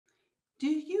Do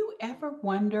you ever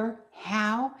wonder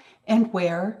how and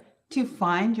where to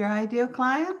find your ideal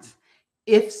clients?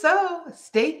 If so,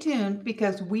 stay tuned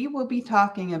because we will be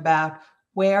talking about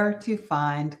where to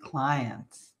find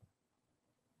clients.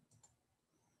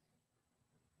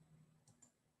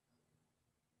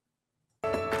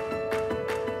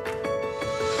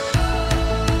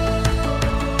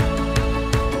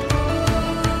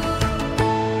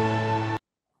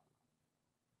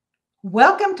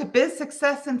 Welcome to Biz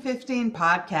Success in 15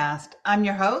 podcast. I'm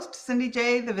your host, Cindy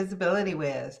J, the Visibility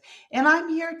Wiz, and I'm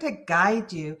here to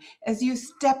guide you as you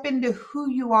step into who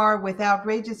you are with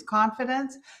outrageous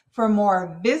confidence for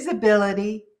more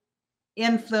visibility,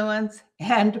 influence,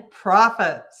 and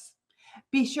profits.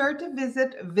 Be sure to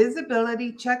visit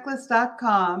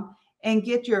visibilitychecklist.com and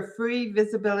get your free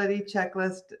visibility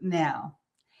checklist now.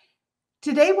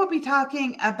 Today, we'll be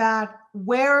talking about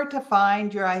where to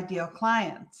find your ideal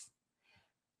clients.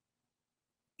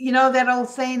 You know that old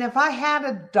saying, if I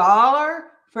had $1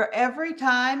 for every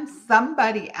time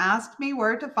somebody asked me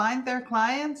where to find their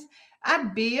clients,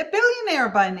 I'd be a billionaire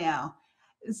by now.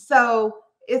 So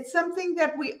it's something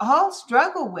that we all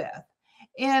struggle with.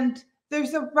 And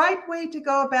there's a right way to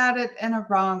go about it and a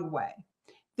wrong way.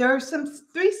 There are some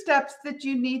 3 steps that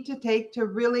you need to take to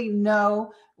really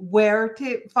know where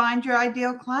to find your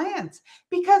ideal clients,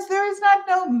 because there is not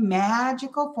no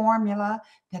magical formula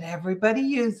that everybody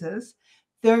uses.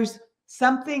 There's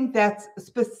something that's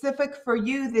specific for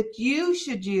you that you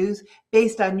should use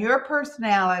based on your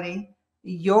personality,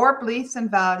 your beliefs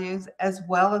and values, as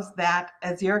well as that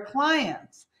as your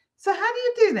clients. So how do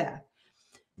you do that?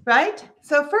 Right?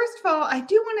 So first of all, I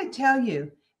do want to tell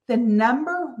you the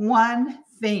number one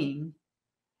thing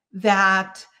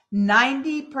that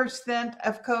 90%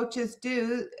 of coaches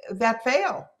do that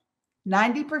fail.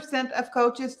 90% of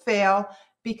coaches fail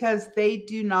because they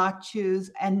do not choose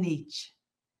a niche.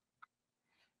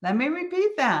 Let me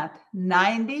repeat that.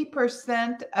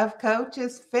 90% of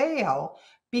coaches fail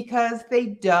because they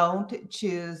don't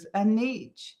choose a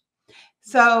niche.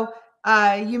 So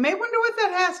you may wonder what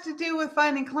that has to do with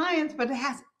finding clients, but it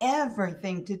has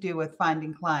everything to do with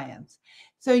finding clients.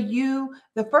 So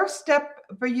the first step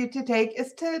for you to take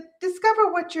is to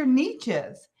discover what your niche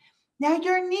is. Now,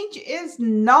 your niche is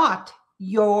not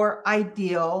your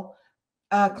ideal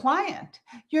client.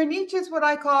 Your niche is what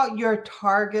I call your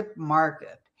target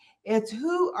market. It's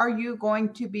who are you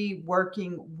going to be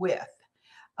working with.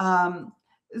 Um,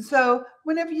 so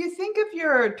whenever you think of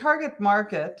your target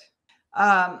market,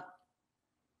 um,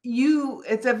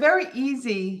 it's a very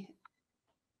easy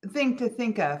thing to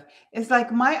think of. It's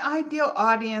like my ideal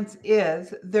audience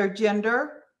is their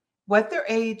gender, what their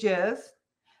age is,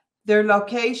 their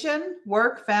location,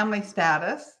 work, family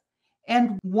status,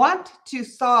 and want to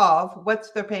solve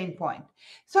what's their pain point.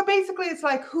 So basically, it's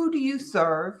like, who do you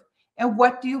serve and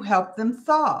what do you help them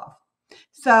solve?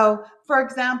 So, for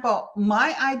example,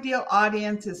 my ideal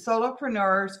audience is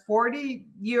solopreneurs 40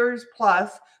 years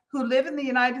plus who live in the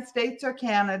United States or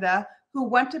Canada, who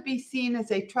want to be seen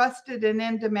as a trusted and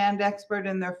in-demand expert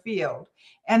in their field.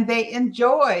 And they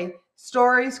enjoy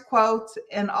stories, quotes,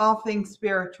 and all things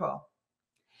spiritual.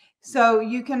 So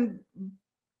you can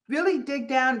really dig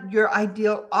down your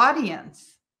ideal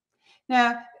audience.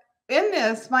 Now, in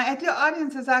this, my ideal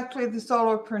audience is actually the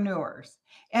solopreneurs.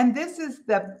 And this is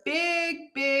the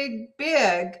big, big,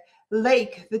 big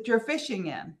lake that you're fishing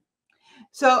in.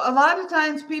 So a lot of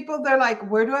times people, they're like,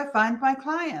 where do I find my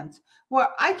clients?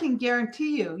 Well, I can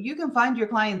guarantee you can find your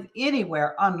clients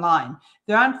anywhere online.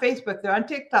 They're on Facebook, they're on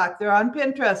TikTok, they're on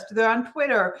Pinterest, they're on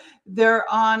Twitter, they're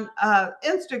on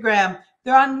Instagram,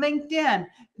 they're on LinkedIn,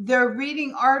 they're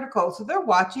reading articles, they're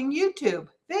watching YouTube.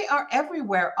 They are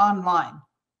everywhere online.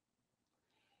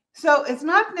 So it's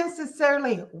not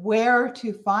necessarily where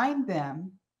to find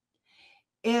them.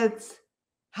 It's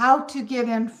how to get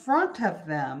in front of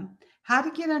them, how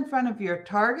to get in front of your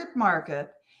target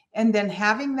market, and then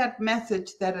having that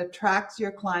message that attracts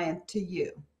your client to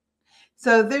you.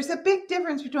 So there's a big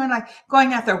difference between like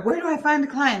going out there, where do I find a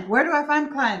client? Where do I find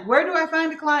a client? Where do I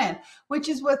find a client? Which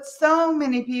is what so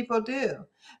many people do.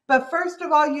 But first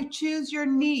of all, you choose your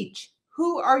niche.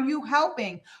 Who are you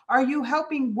helping? Are you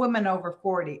helping women over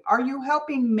 40? Are you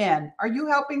helping men? Are you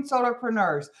helping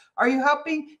solopreneurs? Are you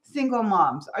helping single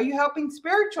moms? Are you helping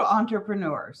spiritual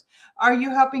entrepreneurs? Are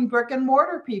you helping brick and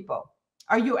mortar people?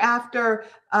 Are you after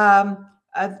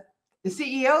the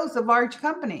CEOs of large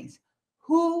companies?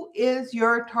 Who is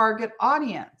your target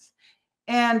audience?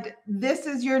 And this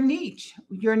is your niche.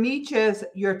 Your niche is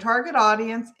your target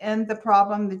audience and the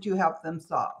problem that you help them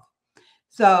solve.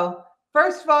 So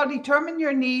first of all, determine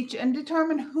your niche and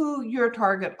determine who your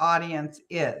target audience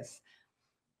is.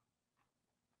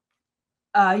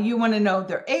 You want to know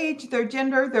their age, their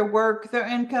gender, their work, their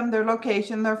income, their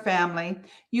location, their family.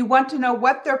 You want to know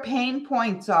what their pain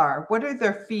points are. What are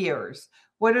their fears?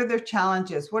 What are their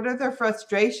challenges? What are their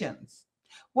frustrations?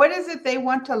 What is it they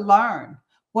want to learn?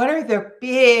 What are their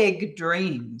big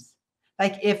dreams?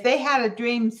 Like if they had a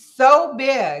dream so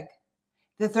big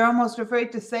that they're almost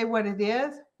afraid to say what it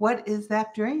is, what is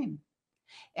that dream?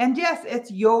 And yes,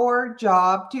 it's your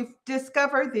job to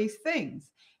discover these things.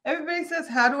 Everybody says,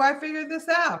 how do I figure this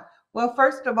out? Well,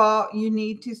 first of all, you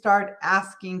need to start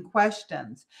asking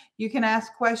questions. You can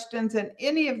ask questions in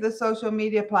any of the social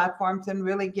media platforms and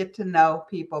really get to know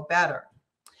people better.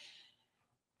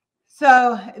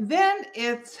 So then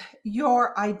it's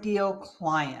your ideal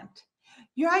client.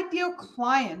 Your ideal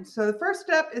client. So the first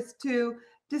step is to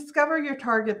discover your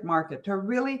target market, to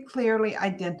really clearly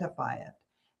identify it.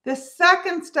 The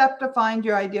second step to find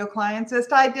your ideal clients is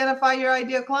to identify your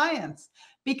ideal clients.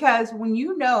 Because when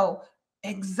you know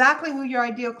exactly who your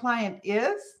ideal client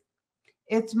is,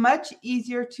 it's much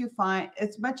easier to find,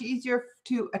 it's much easier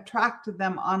to attract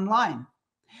them online.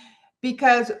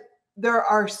 Because there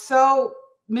are so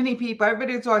many people,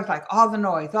 everybody's always like, all the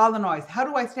noise, all the noise. How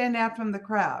do I stand out from the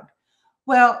crowd?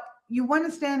 Well, you want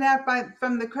to stand out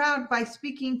from the crowd by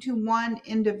speaking to one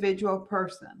individual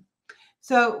person.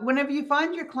 So whenever you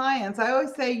find your clients, I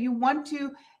always say you want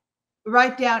to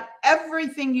write down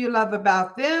everything you love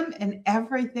about them and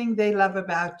everything they love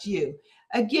about you.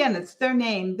 Again, it's their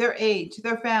name, their age,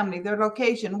 their family, their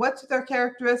location. What's their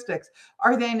characteristics?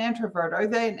 Are they an introvert? Are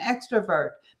they an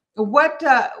extrovert? What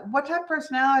type of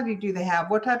personality do they have?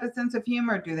 What type of sense of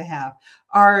humor do they have?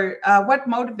 What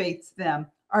motivates them?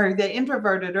 Are they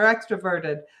introverted or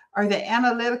extroverted? Are they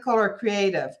analytical or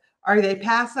creative? Are they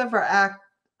passive or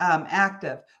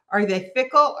active? Are they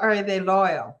fickle or are they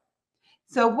loyal?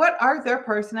 So what are their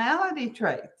personality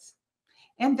traits?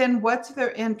 And then what's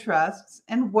their interests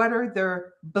and what are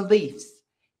their beliefs?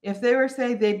 If they were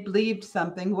say they believed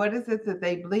something, what is it that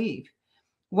they believe?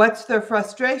 What's their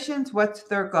frustrations? What's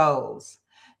their goals?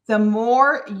 The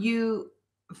more you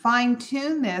fine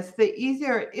tune this, the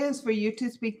easier it is for you to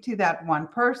speak to that one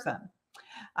person.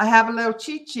 I have a little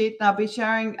cheat sheet and I'll be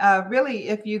sharing really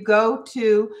if you go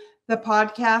to the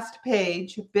podcast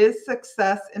page,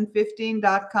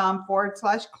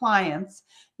 bizsuccessin15.com/clients,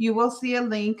 you will see a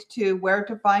link to where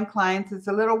to find clients. It's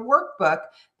a little workbook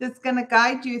that's going to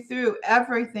guide you through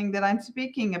everything that I'm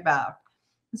speaking about.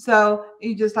 So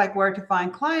you just like where to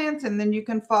find clients, and then you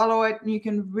can follow it and you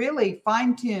can really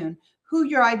fine tune who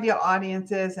your ideal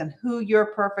audience is and who your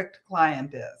perfect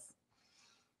client is.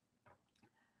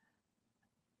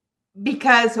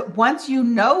 Because once you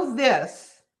know this,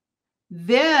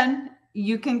 then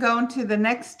you can go into the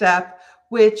next step,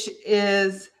 which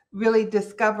is really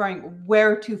discovering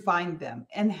where to find them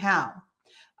and how.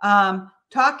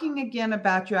 Talking again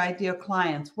about your ideal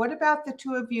clients. What about the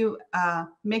two of you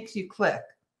makes you click?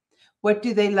 What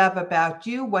do they love about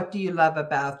you? What do you love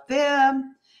about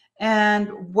them?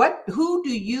 And who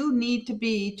do you need to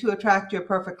be to attract your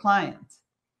perfect clients?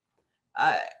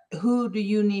 Who do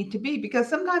you need to be? Because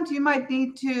sometimes you might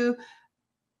need to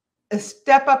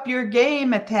step up your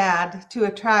game a tad to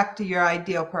attract your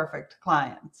ideal perfect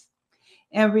clients.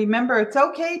 And remember, it's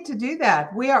okay to do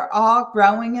that. We are all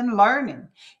growing and learning.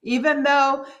 Even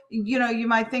though, you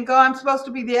might think, oh, I'm supposed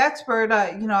to be the expert.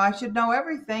 I should know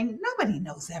everything. Nobody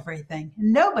knows everything.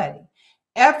 Nobody.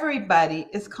 Everybody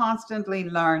is constantly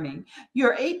learning.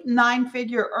 Your 8 and 9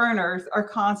 figure earners are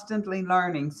constantly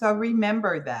learning. So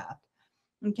remember that.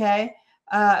 Okay.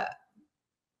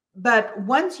 But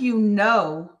once you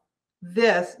know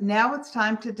this, now it's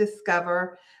time to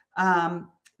discover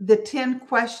the 10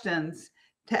 questions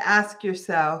to ask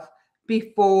yourself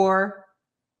before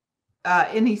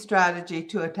any strategy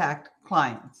to attract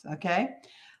clients. Okay.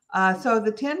 So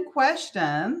the 10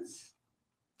 questions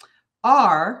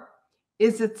are,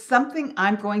 is it something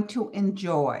I'm going to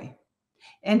enjoy?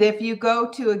 And if you go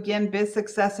to, again,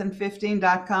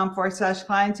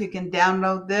 bizsuccessin15.com/clients, you can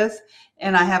download this.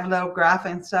 And I have a little graph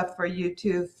and stuff for you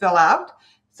to fill out.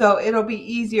 So it'll be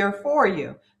easier for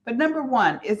you. But number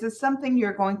 1, is it something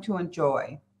you're going to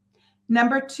enjoy?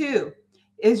 Number 2,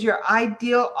 is your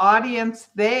ideal audience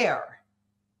there?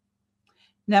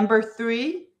 Number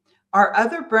 3, are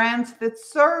other brands that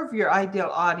serve your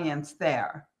ideal audience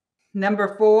there? Number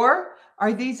 4,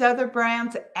 are these other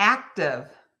brands active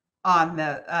on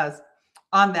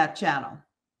that channel?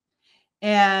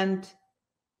 And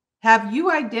have you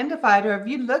identified or have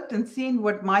you looked and seen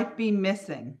what might be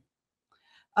missing?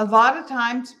 A lot of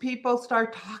times people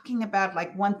start talking about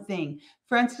like one thing.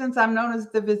 For instance, I'm known as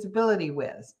the visibility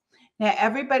whiz. Now,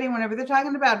 everybody, whenever they're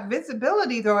talking about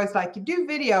visibility, they're always like, you do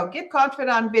video, get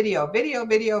confident on video, video,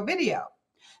 video, video.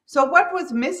 So what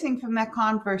was missing from that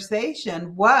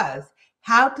conversation was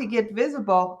how to get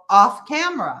visible off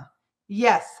camera.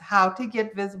 Yes, how to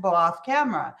get visible off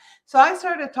camera. So I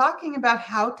started talking about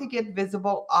how to get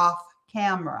visible off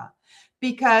camera,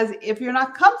 because if you're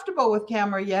not comfortable with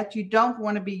camera yet, you don't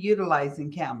want to be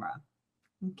utilizing camera.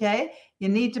 Okay, you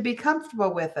need to be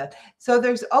comfortable with it. So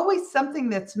there's always something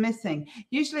that's missing.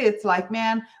 Usually it's like,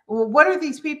 man, what are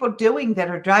these people doing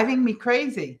that are driving me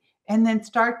crazy? And then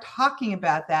start talking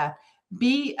about that.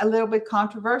 Be a little bit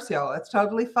controversial. It's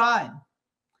totally fine.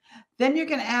 Then you're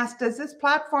going to ask, does this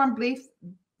platform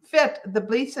fit the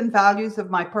beliefs and values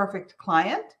of my perfect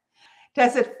client?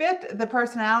 Does it fit the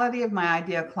personality of my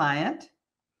ideal client?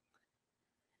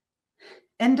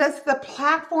 And does the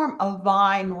platform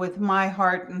align with my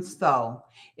heart and soul?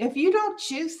 If you don't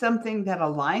choose something that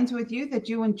aligns with you, that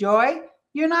you enjoy,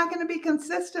 you're not going to be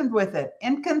consistent with it.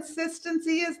 And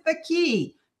consistency is the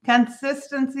key.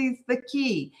 Consistency is the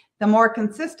key. The more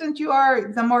consistent you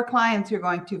are, the more clients you're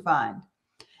going to find.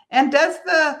 And does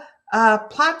the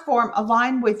platform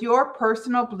align with your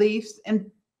personal beliefs and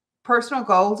personal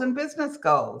goals and business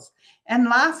goals? And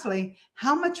lastly,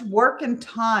 how much work and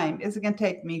time is it going to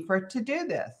take me to do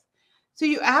this? So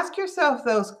you ask yourself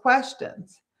those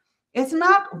questions. It's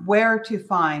not where to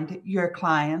find your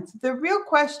clients. The real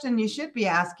question you should be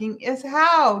asking is,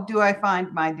 how do I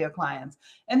find my ideal clients?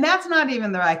 And that's not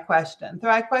even the right question. The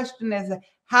right question is,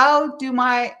 how do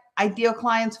my ideal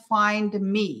clients find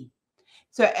me?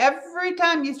 So every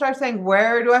time you start saying,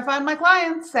 where do I find my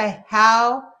clients? Say,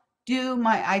 how do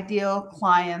my ideal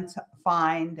clients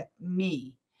find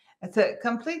me? It's a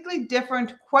completely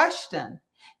different question.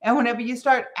 And whenever you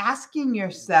start asking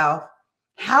yourself,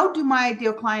 how do my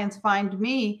ideal clients find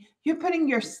me? You're putting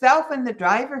yourself in the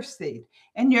driver's seat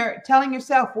and you're telling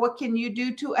yourself, what can you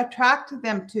do to attract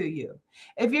them to you?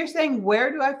 If you're saying,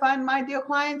 where do I find my ideal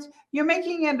clients? You're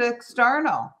making it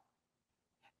external,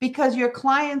 because your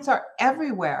clients are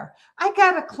everywhere. I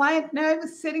got a client now, I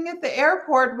was sitting at the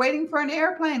airport waiting for an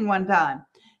airplane one time.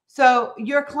 So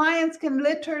your clients can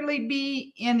literally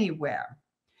be anywhere.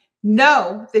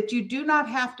 Know that you do not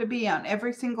have to be on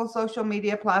every single social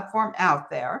media platform out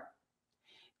there.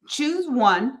 Choose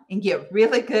one and get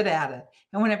really good at it.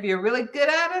 And whenever you're really good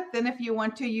at it, then if you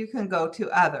want to, you can go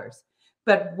to others.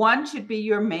 But one should be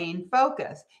your main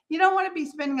focus. You don't want to be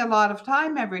spending a lot of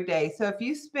time every day. So if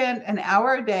you spend an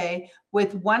hour a day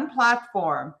with one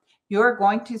platform, you're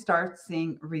going to start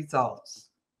seeing results.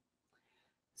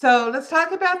 So let's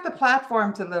talk about the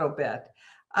platforms a little bit,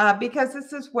 because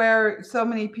this is where so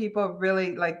many people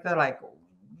really they're like,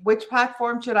 which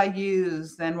platform should I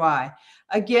use and why?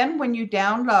 Again, when you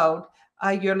download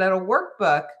your little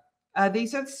workbook,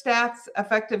 these are the stats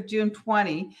effective June of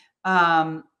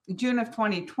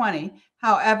 2020.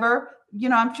 However,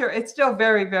 I'm sure it's still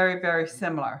very, very, very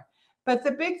similar. But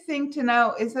the big thing to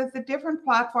know is that the different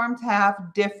platforms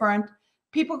have different,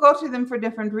 people go to them for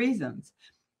different reasons.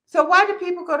 So why do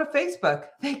people go to Facebook?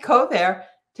 They go there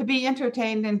to be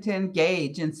entertained and to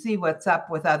engage and see what's up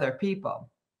with other people.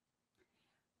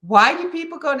 Why do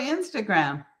people go to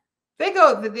Instagram? They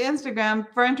go to the Instagram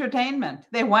for entertainment.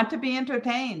 They want to be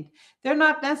entertained. They're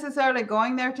not necessarily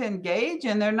going there to engage,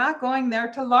 and they're not going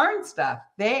there to learn stuff.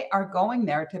 They are going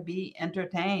there to be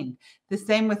entertained. The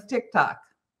same with TikTok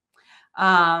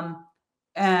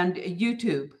and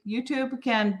YouTube. YouTube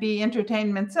can be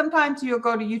entertainment. Sometimes you'll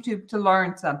go to YouTube to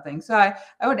learn something. So I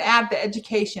would add the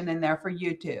education in there for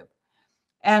YouTube.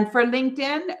 And for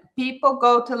LinkedIn, people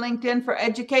go to LinkedIn for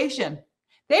education.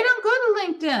 They don't go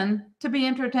to LinkedIn to be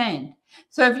entertained.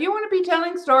 So if you want to be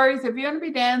telling stories, if you want to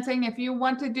be dancing, if you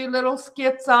want to do little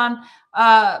skits on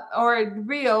or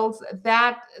reels,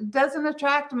 that doesn't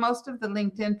attract most of the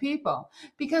LinkedIn people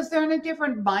because they're in a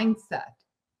different mindset.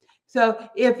 So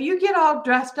if you get all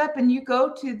dressed up and you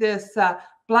go to this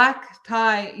black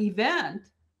tie event,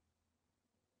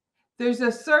 there's a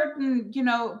certain,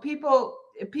 people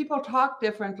talk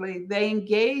differently. They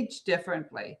engage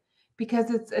differently,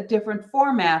 because it's a different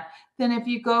format than if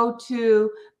you go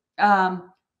to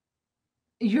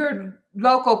your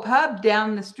local pub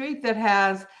down the street that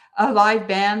has a live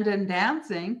band and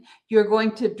dancing. You're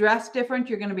going to dress different.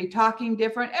 You're going to be talking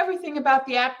different. Everything about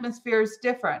the atmosphere is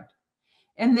different.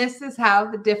 And this is how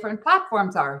the different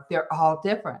platforms are. They're all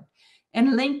different. And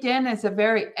LinkedIn is a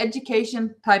very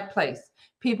education type place.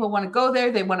 People want to go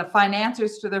there. They want to find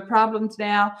answers to their problems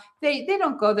now. They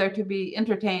don't go there to be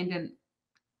entertained. And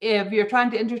if you're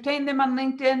trying to entertain them on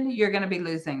LinkedIn, you're going to be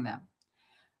losing them.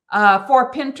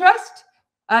 For Pinterest,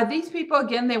 these people,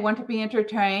 again, they want to be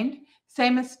entertained.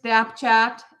 Same as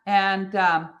Snapchat And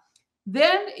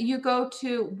then you go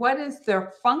to what is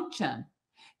their function.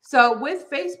 So with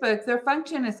Facebook, their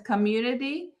function is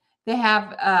community. They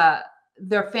have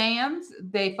their fans.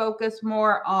 They focus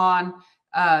more on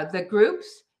the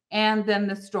groups and then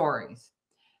the stories.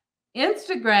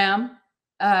 Instagram,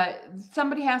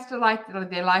 somebody has to like,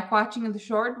 they like watching the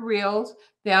short reels.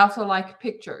 They also like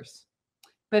pictures.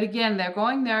 But again, they're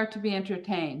going there to be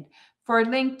entertained. For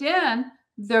LinkedIn,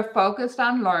 they're focused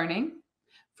on learning.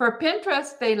 For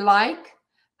Pinterest, they like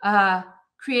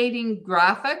creating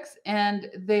graphics and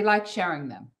they like sharing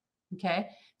them. Okay.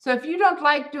 So if you don't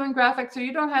like doing graphics or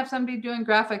you don't have somebody doing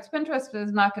graphics, Pinterest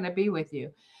is not going to be with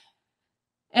you.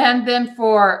 And then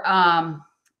for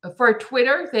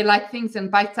Twitter, they like things in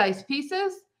bite-sized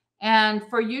pieces. And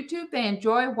for YouTube, they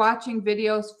enjoy watching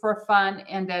videos for fun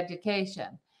and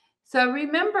education. So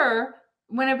remember,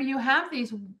 whenever you have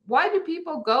these, why do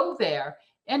people go there?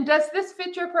 And does this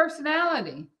fit your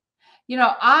personality? You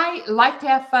know, I like to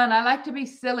have fun. I like to be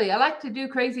silly. I like to do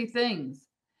crazy things.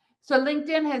 So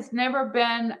LinkedIn has never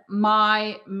been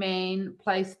my main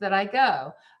place that I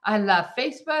go. I love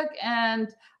Facebook,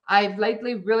 and I've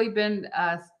lately really been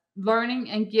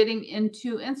learning and getting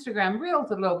into Instagram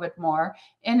Reels a little bit more.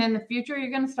 And in the future,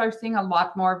 you're going to start seeing a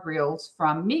lot more Reels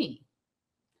from me.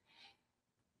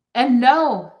 And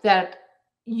know that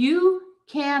you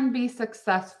can be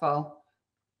successful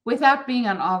without being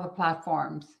on all the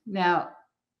platforms. Now,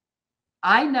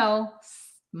 I know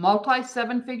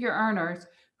multi-seven-figure earners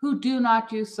who do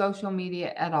not use social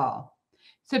media at all.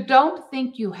 So don't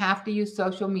think you have to use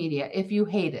social media if you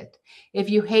hate it. If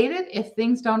you hate it, if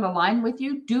things don't align with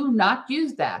you, do not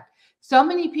use that. So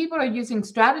many people are using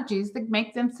strategies that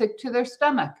make them sick to their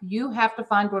stomach. You have to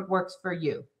find what works for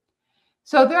you.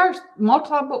 So there are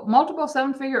multiple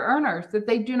seven-figure earners that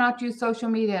they do not use social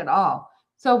media at all.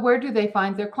 So where do they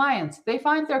find their clients? They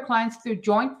find their clients through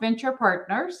joint venture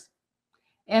partners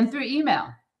and through email.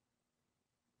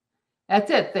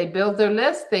 That's it. They build their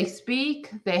list, they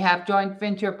speak, they have joint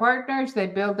venture partners, they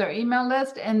build their email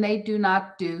list, and they do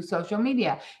not do social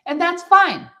media. And that's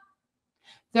fine.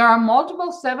 There are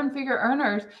multiple seven-figure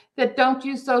earners that don't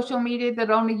use social media, that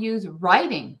only use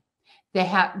writing. They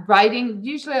have writing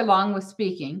usually along with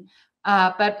speaking,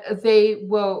 but they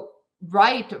will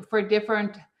write for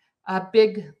different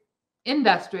big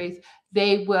industries.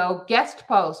 They will guest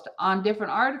post on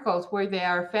different articles where they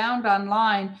are found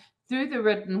online through the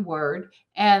written word,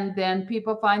 and then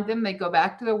people find them, they go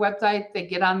back to their website, they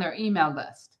get on their email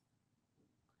list.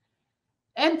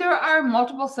 And there are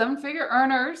multiple seven-figure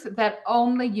earners that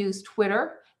only use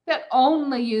Twitter, that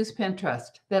only use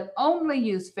Pinterest, that only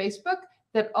use Facebook,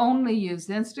 that only use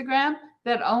Instagram,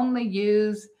 that only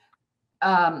use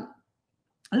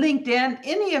LinkedIn,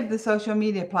 any of the social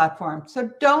media platforms. So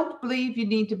don't believe you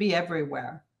need to be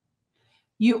everywhere.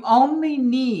 You only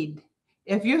need,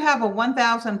 if you have a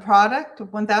 $1,000 product,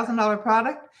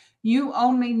 you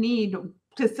only need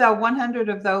to sell 100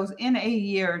 of those in a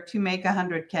year to make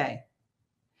 $100K.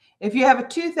 If you have a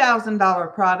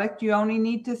 $2,000 product, you only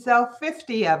need to sell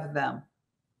 50 of them.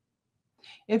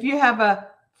 If you have a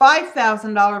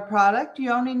 $5,000 product,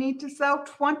 you only need to sell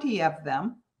 20 of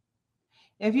them.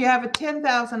 If you have a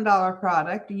 $10,000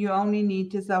 product, you only need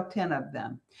to sell 10 of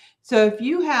them. So if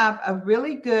you have a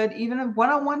really good, even a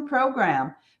one-on-one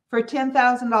program for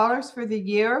 $10,000 for the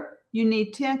year, you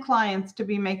need 10 clients to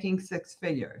be making six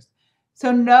figures.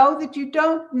 So know that you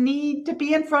don't need to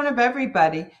be in front of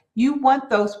everybody. You want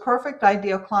those perfect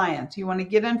ideal clients. You want to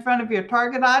get in front of your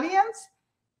target audience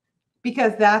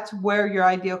because that's where your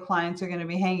ideal clients are going to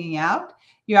be hanging out.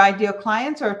 Your ideal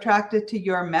clients are attracted to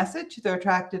your message. They're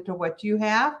attracted to what you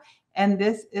have. And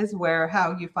this is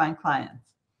how you find clients.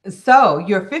 So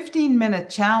your 15-minute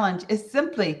challenge is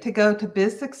simply to go to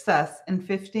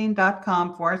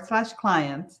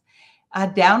bizsuccessin15.com/clients,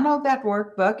 download that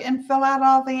workbook and fill out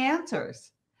all the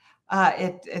answers.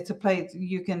 It's a place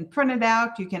you can print it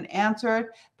out, you can answer it,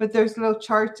 but there's little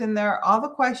charts in there. All the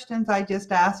questions I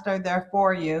just asked are there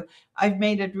for you. I've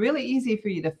made it really easy for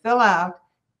you to fill out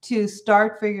to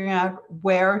start figuring out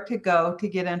where to go to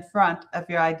get in front of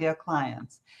your ideal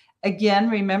clients. Again,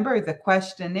 remember the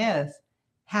question is,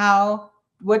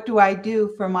 what do I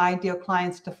do for my ideal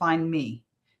clients to find me?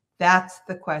 That's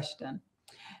the question.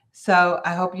 So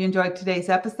I hope you enjoyed today's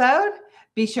episode.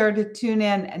 Be sure to tune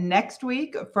in next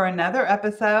week for another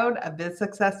episode of Biz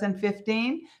Success in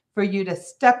 15 for you to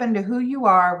step into who you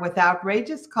are with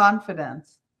outrageous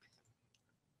confidence.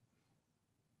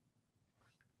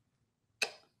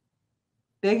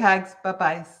 Big hugs.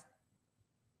 Bye-bye.